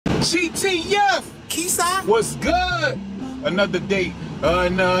GTF! Kisa? What's good? Another day,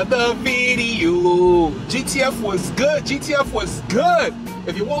 another video. GTF was good. GTF was good.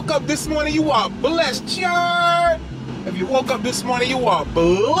 If you woke up this morning, you are blessed, y'all. If you woke up this morning, you are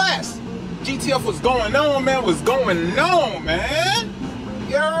blessed. GTF was going on, man. What's going on, man?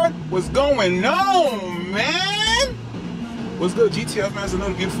 Yeah, what's going on, man? What's good, GTF, man? It's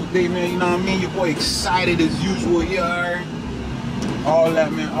another beautiful day, man. You know what I mean? Your boy excited as usual, yeah. All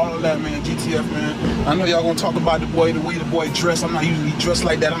that, man. GTF, man. I know y'all gonna talk about the way the boy dressed. I'm not usually dressed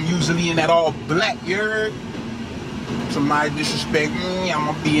like that. I'm usually in that all black, you heard? Somebody disrespect me, I'm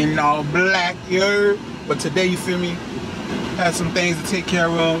gonna be in all black, you heard? But today, you feel me? Had some things to take care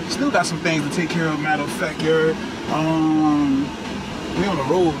of. Still got some things to take care of, matter of fact, you heard? We on the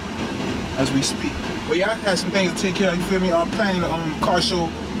road as we speak. But yeah, I had some things to take care of, you feel me? I'm planning a car show.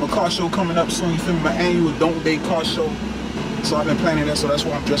 My car show coming up soon, you feel me? My annual Don't Day car show. So I've been planning that, so that's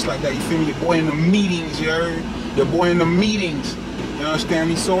why I'm dressed like that. You feel me? Your boy in the meetings, you heard? Your boy in the meetings. You understand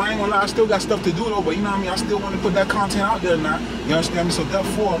me? So I ain't gonna lie, I still got stuff to do though, but you know what I mean? I still want to put that content out there now. You understand me? So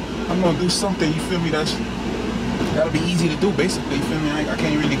therefore, I'm gonna do something, you feel me, that'll be easy to do basically, you feel me? I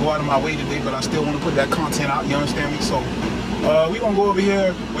can't really go out of my way today, but I still want to put that content out, you understand me? So we gonna go over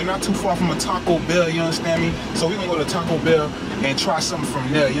here. We're not too far from a Taco Bell, you understand me? So we gonna go to Taco Bell and try something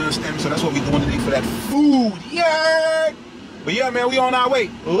from there, you understand me? So that's what we're doing today for that food, yeah! But yeah, man, we on our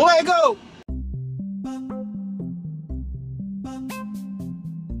way. Let go!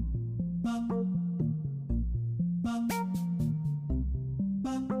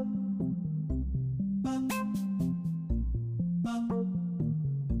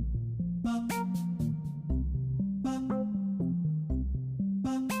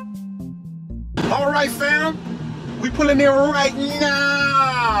 All right, fam. We pulling in right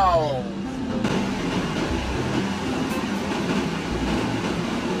now.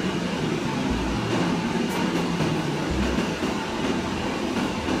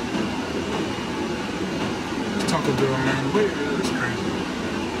 Taco Bell, man. Wait, it's crazy.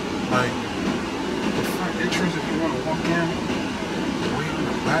 Like, the front entrance, if you want to walk in, way in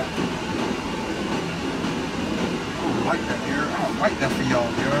the back. I don't like that here. I don't like that for y'all,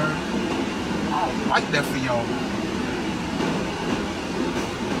 yo. I don't like that for y'all.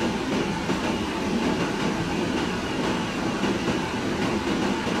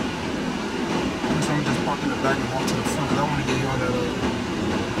 So I'm just park in the back and walk to the front, because I want to get y'all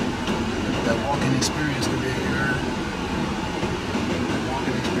that walking experience today, you heard? That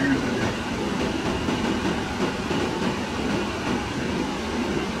walking experience today.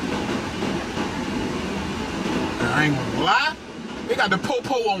 And I ain't gonna lie, they got the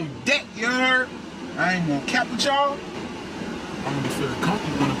po-po on deck, you heard? I ain't gonna cap with y'all. I'm gonna feel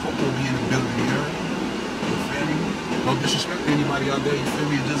comfortable when the po-po be in the building, you heard? You feel me? No disrespect to anybody out there, you feel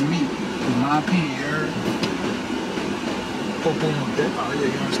me? It's just me. In my opinion, you heard? Po-po on deck, oh yeah,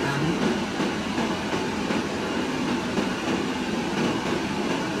 you understand me?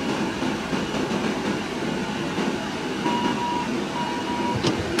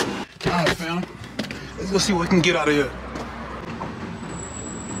 Alright, fam. Let's go see what we can get out of here.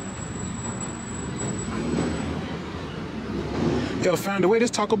 Yo, fam, the way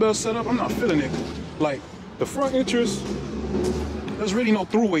this Taco Bell set up, I'm not feeling it. Like, the front entrance, there's really no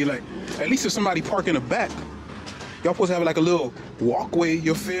throughway. Like, at least if somebody park in the back, y'all supposed to have like a little walkway,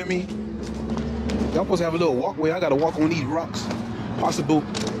 you feel me? Y'all supposed to have a little walkway. I gotta walk on these rocks.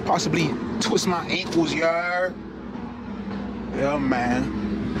 Possibly twist my ankles, y'all. Yeah,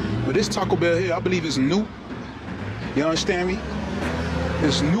 man. But this Taco Bell here, I believe it's new. You understand me?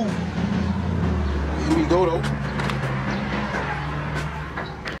 It's new. Here we go, though.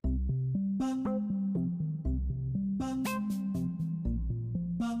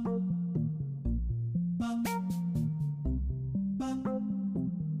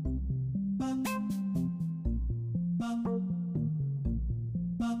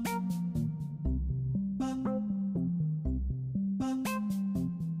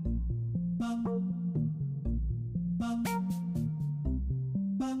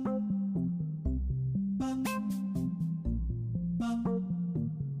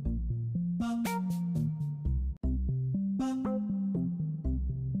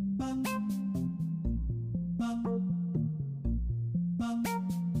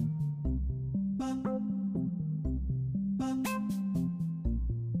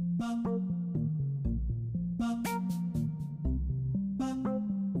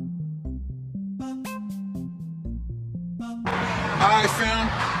 Alright, fam,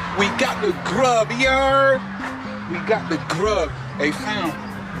 we got the grub, you heard? We got the grub. Hey, fam,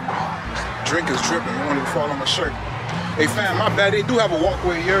 drink is dripping. I don't want it to fall on my shirt. Hey fam, my bad. They do have a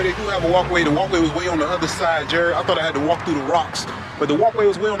walkway here. They do have a walkway. The walkway was way on the other side, Jared. I thought I had to walk through the rocks, but the walkway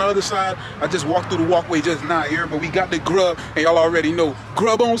was way on the other side. I just walked through the walkway just now here, but we got the grub, and y'all already know,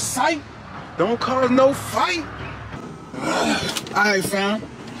 grub on sight. Don't cause no fight. Alright fam,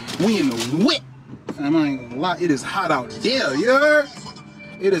 we in the wet. Fam, I ain't gonna lie, it is hot out there, you heard?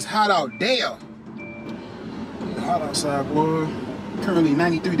 It is hot out there. It's hot outside, boy. Currently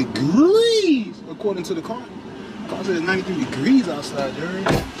 93 degrees, according to the car. I said it's 93 degrees outside, you heard?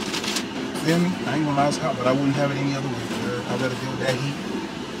 Feel me? I ain't gonna lie, it's hot, but I wouldn't have it any other way, you heard? I better deal with that heat.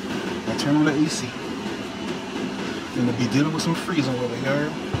 I turn on the AC. Gonna be dealing with some freezing weather, you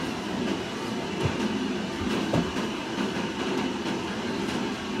heard?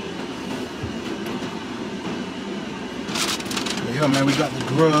 Yeah, man, we got the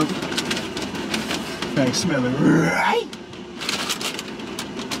grub. Thing smelling right.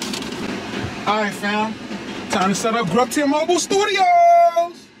 Alright, fam. Time to set up Grubtent Mobile Studios.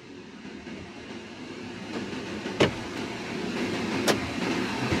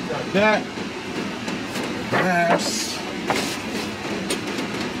 Got that. Glass.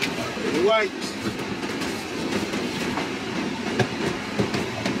 Wipes.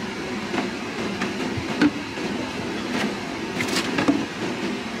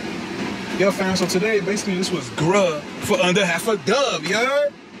 Yo fam, so today basically this was grub for under half a dub, you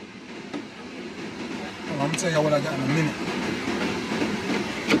heard? I'm gonna tell y'all what I got in a minute.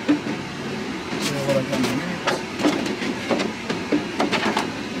 Tell y'all what I got in a minute.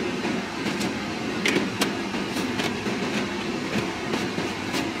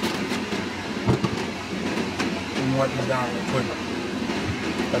 Let me wipe this down real quick.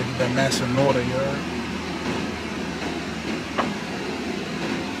 Gotta get that mess in order, you heard?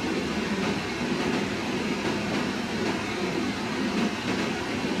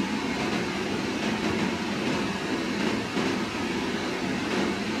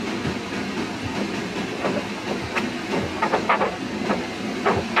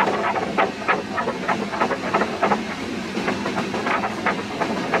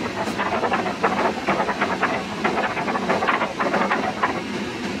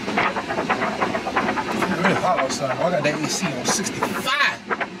 Outside. I got that AC on 65.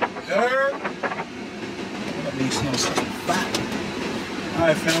 You heard? I got the AC on 65.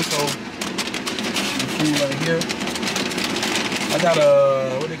 Alright fam, so the food right here. I got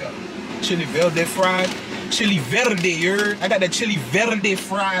what they got? Chili Verde fries. Chili Verde, you heard? I got that Chili Verde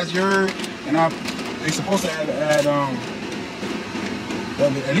fries, you heard? And they supposed to add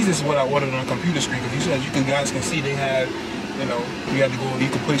at least this is what I ordered on the computer screen, because as you guys can see, they had, you know, you had to go, you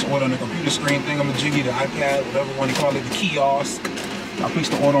can place order on the computer screen thing, thingamajiggy, the iPad, whatever one you call it, the kiosk. I placed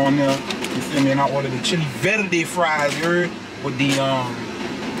the order on there, you feel me, and I ordered the Chili Verde fries, you heard? With the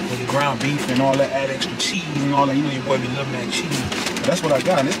ground beef and all that, add extra cheese and all that, you know your boy be loving that cheese. But that's what I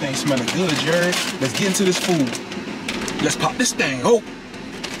got, and this thing smelling good, you heard? Let's get into this food. Let's pop this thing, oh!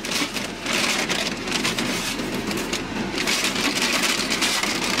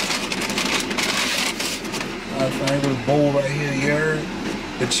 Alright, fam, with a bowl right here, you heard?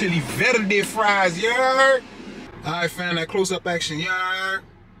 The Chili Verde fries, you heard? Alright, fam, that close-up action, you heard?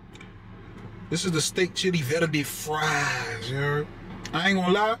 This is the steak Chili Verde fries, you heard? I ain't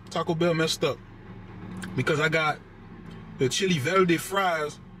gonna lie, Taco Bell messed up. Because I got the Chili Verde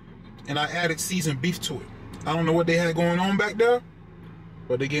fries and I added seasoned beef to it. I don't know what they had going on back there,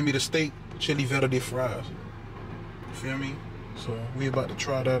 but they gave me the steak Chili Verde fries. You feel me? So we about to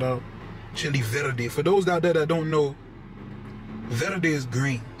try that out. Chili Verde. For those out there that don't know, Verde is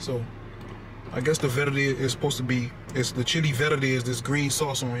green. So I guess the Verde is supposed to be, it's the Chili Verde is this green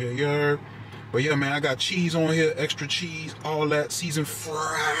sauce on here, you heard? But yeah, man, I got cheese on here, extra cheese, all that, seasoned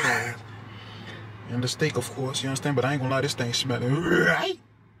fries. And the steak, of course, you understand? But I ain't gonna lie, this thing smelling right.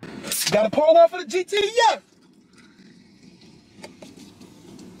 Gotta pour one for the GTF.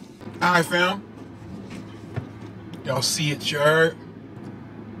 Alright, fam. Y'all see it, you heard?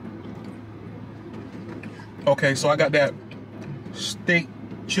 Okay, so I got that steak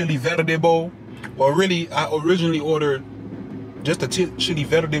Chili Verde bowl. Well, really, I originally ordered just a Chili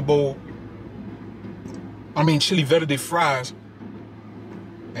Verde bowl. I mean, Chili Verde fries.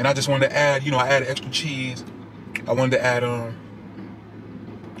 And I just wanted to add, you know, I added extra cheese. I wanted to add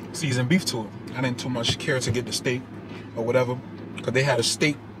seasoned beef to it. I didn't too much care to get the steak or whatever, because they had a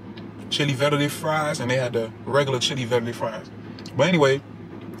steak Chili Verde fries and they had the regular Chili Verde fries. But anyway,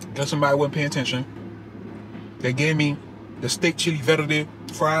 guess somebody wasn't paying attention. They gave me the steak Chili Verde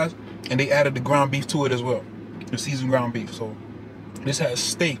fries and they added the ground beef to it as well, the seasoned ground beef. So this has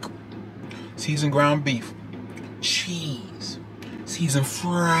steak, seasoned ground beef, cheese, seasoned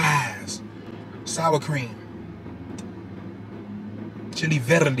fries, sour cream, Chili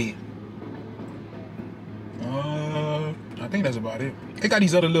Verde. I think that's about it. They got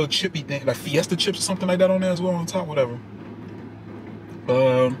these other little chippy things, like Fiesta chips or something like that on there as well on top, whatever.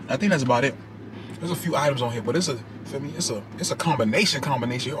 I think that's about it. There's a few items on here, but it's a combination.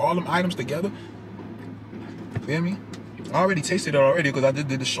 All them items together. Feel me? I already tasted it already because I did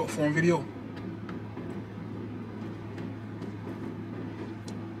the short form video.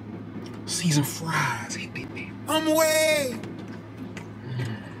 Seasoned fries. I'm away.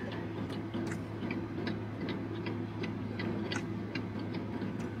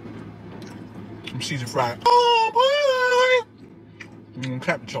 Some seasoned fries. Oh boy.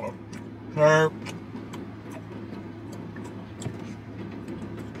 Clap the chart.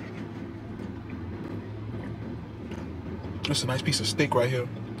 That's a nice piece of steak right here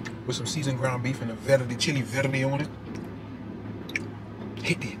with some seasoned ground beef and the Verde, chili Verde on it.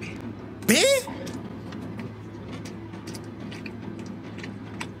 Hit that, man. Big?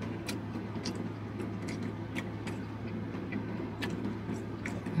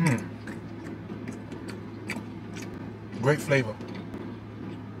 Great flavor.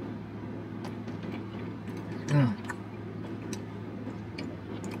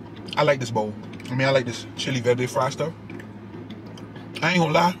 I like this bowl. I mean, I like this chili Verde fry stuff. I ain't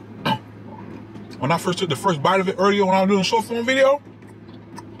gonna lie. When I first took the first bite of it earlier when I was doing a short form video,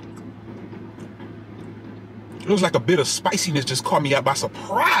 it was like a bit of spiciness just caught me out by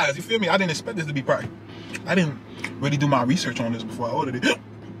surprise. You feel me? I didn't expect this to be priced. I didn't really do my research on this before I ordered it.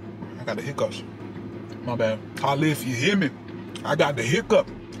 I got the hiccups. My bad. Holla if you hear me. I got the hiccup.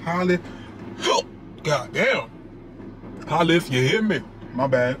 Holla. God damn. Holla if you hear me. My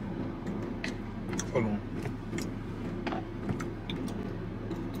bad. Hold on.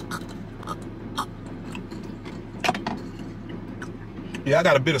 Yeah, I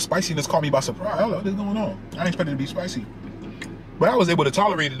got a bit of spiciness caught me by surprise. Hello, what's going on? I didn't expect it to be spicy. But I was able to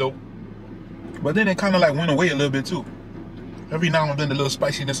tolerate it though. But then it kind of like went away a little bit too. Every now and then the little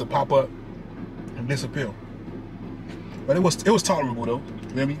spiciness will pop up and disappear. But it was tolerable though.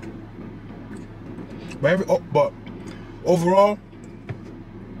 You know what I mean? But overall,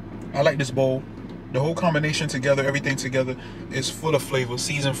 I like this bowl. The whole combination together, everything together is full of flavor.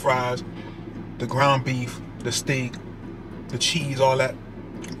 Seasoned fries, the ground beef, the steak, the cheese, all that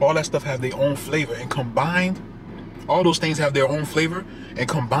stuff have their own flavor, and combined, all those things have their own flavor, and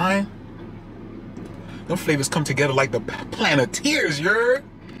combined, them flavors come together like the Planeteers, you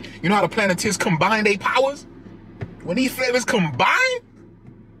know how the Planeteers combine their powers? When these flavors combine,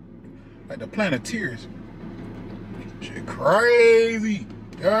 like the Planeteers, shit crazy,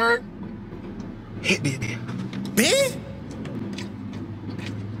 Hit it, bitch.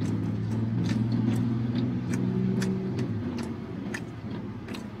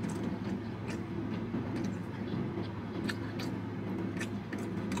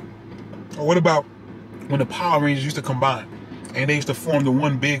 Or what about when the Power Rangers used to combine and they used to form the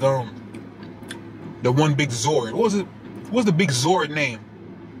one big Zord? What was it? What was the big Zord name?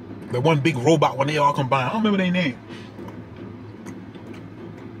 The one big robot when they all combined. I don't remember their name.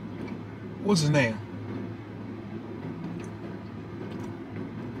 What's his name?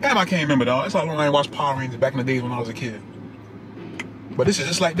 Damn, I can't remember, dog. That's how long I watched Power Rangers back in the days when I was a kid. But this is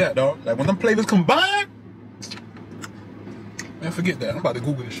just like that, dog. Like when them flavors combine, man, forget that. I'm about to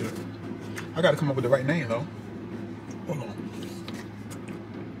Google this shit. I gotta come up with the right name, though. Hold on.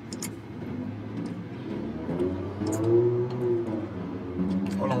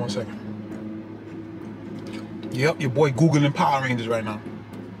 Hold on 1 second. Yep, your boy Googling Power Rangers right now.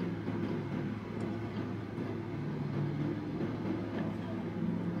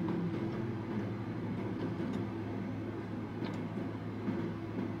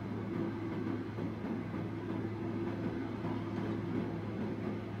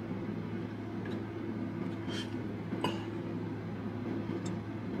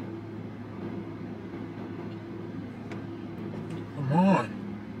 Come on.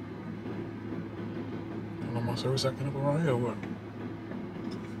 I don't know, my service acting up around here or what?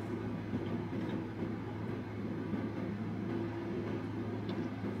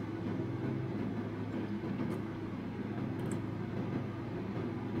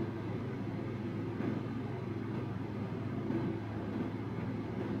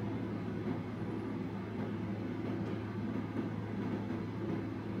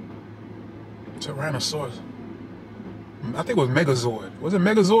 Tyrannosaurus. I think it was Megazord. Was it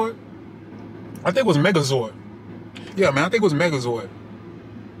Megazord? I think it was Megazord. Yeah, man, I think it was Megazord.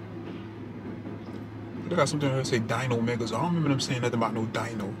 They got something that say Dino Megazord. I don't remember them saying nothing about no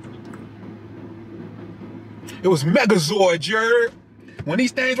Dino. It was Megazord, Jared. When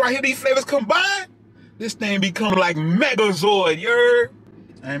these things right here, these flavors combine, This thing become like Megazord, you heard?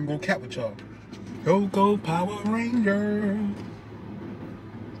 I ain't gonna cap with y'all. Go Power Ranger.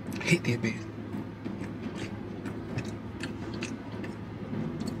 Hit that bitch.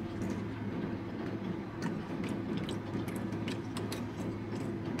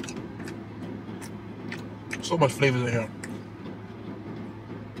 So much flavors in here.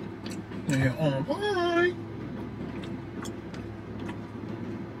 Yeah, bye.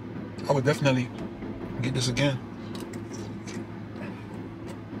 I would definitely get this again.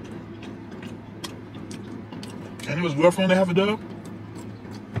 And it was rough on to have a dub.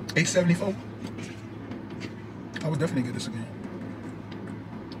 $8.74. I would definitely get this again.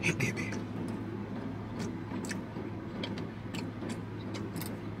 Hit that bitch.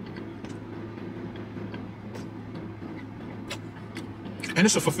 And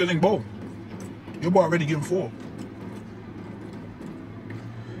it's a fulfilling bowl. Your boy already getting full.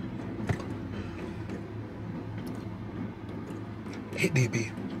 Hit that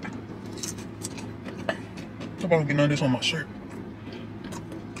bitch. I'm about to get none of this on my shirt.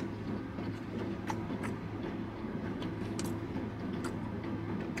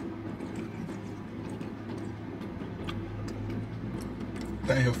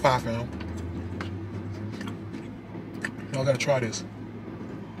 That ain't here 5, fam. Y'all gotta try this.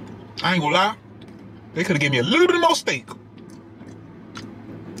 I ain't gonna lie. They could have given me a little bit more steak.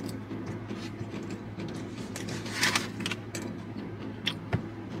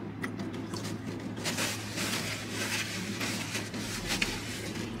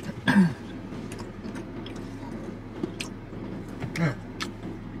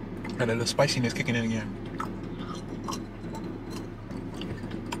 Got that little spiciness kicking in again.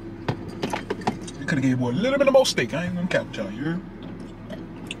 They could have gave you a little bit more steak. I ain't gonna cap y'all, you heard?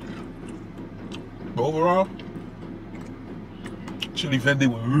 But overall, Chile Verde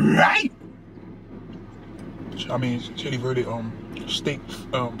was right. I mean, Chile Verde steak,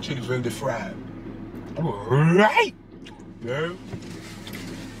 Chile Verde fried. I was right. Yeah.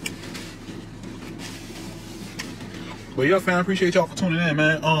 But yeah, fam, appreciate y'all for tuning in,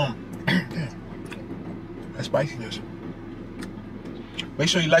 man. That spiciness. Make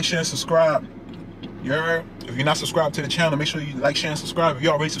sure you like, share, and subscribe. You heard? If you're not subscribed to the channel, make sure you like, share, and subscribe. If you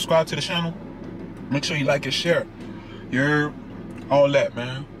already subscribed to the channel, make sure you like and share. You heard? All that,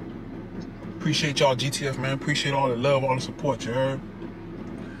 man. Appreciate y'all, GTF, man. Appreciate all the love, all the support, you heard?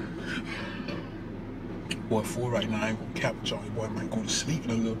 Boy, full right now. I ain't gonna cap with y'all. Boy, I might go to sleep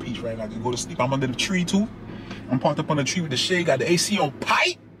in a little piece right now. Just go to sleep. I'm under the tree, too. I'm parked up on the tree with the shade. Got the AC on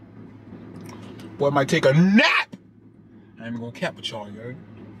pipe. Boy, I might take a nap. I ain't gonna cap with y'all, you heard?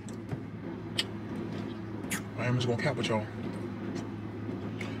 I am just gonna cap with y'all.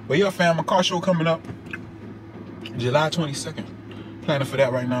 But yeah, fam, my car show coming up July 22nd. Planning for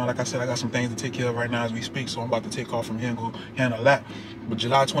that right now. Like I said, I got some things to take care of right now as we speak, so I'm about to take off from here and go handle that. But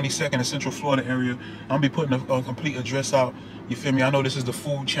July 22nd in Central Florida area, I'm gonna be putting a complete address out. You feel me? I know this is the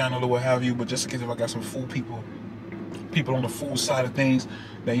food channel or what have you, but just in case if I got some food people on the food side of things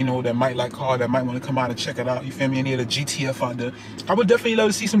that, you know, that might like car, that might want to come out and check it out. You feel me? Any of the GTF out there. I would definitely love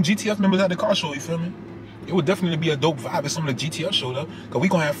to see some GTF members at the car show. You feel me? It would definitely be a dope vibe if some of the GTF showed up, because we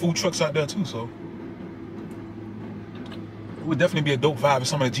gonna have food trucks out there too, so it would definitely be a dope vibe if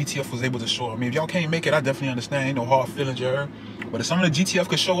some of the GTF was able to show up. I mean, if y'all can't make it, I definitely understand. Ain't no hard feelings, you heard? But if some of the GTF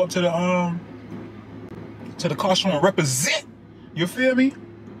could show up to the car show and represent, you feel me?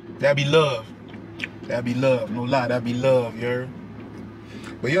 That'd be love. That'd be love. No lie, that'd be love, you heard?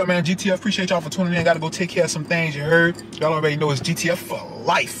 But yeah, man, GTF, appreciate y'all for tuning in. Gotta go take care of some things, you heard? Y'all already know it's GTF for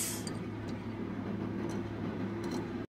life.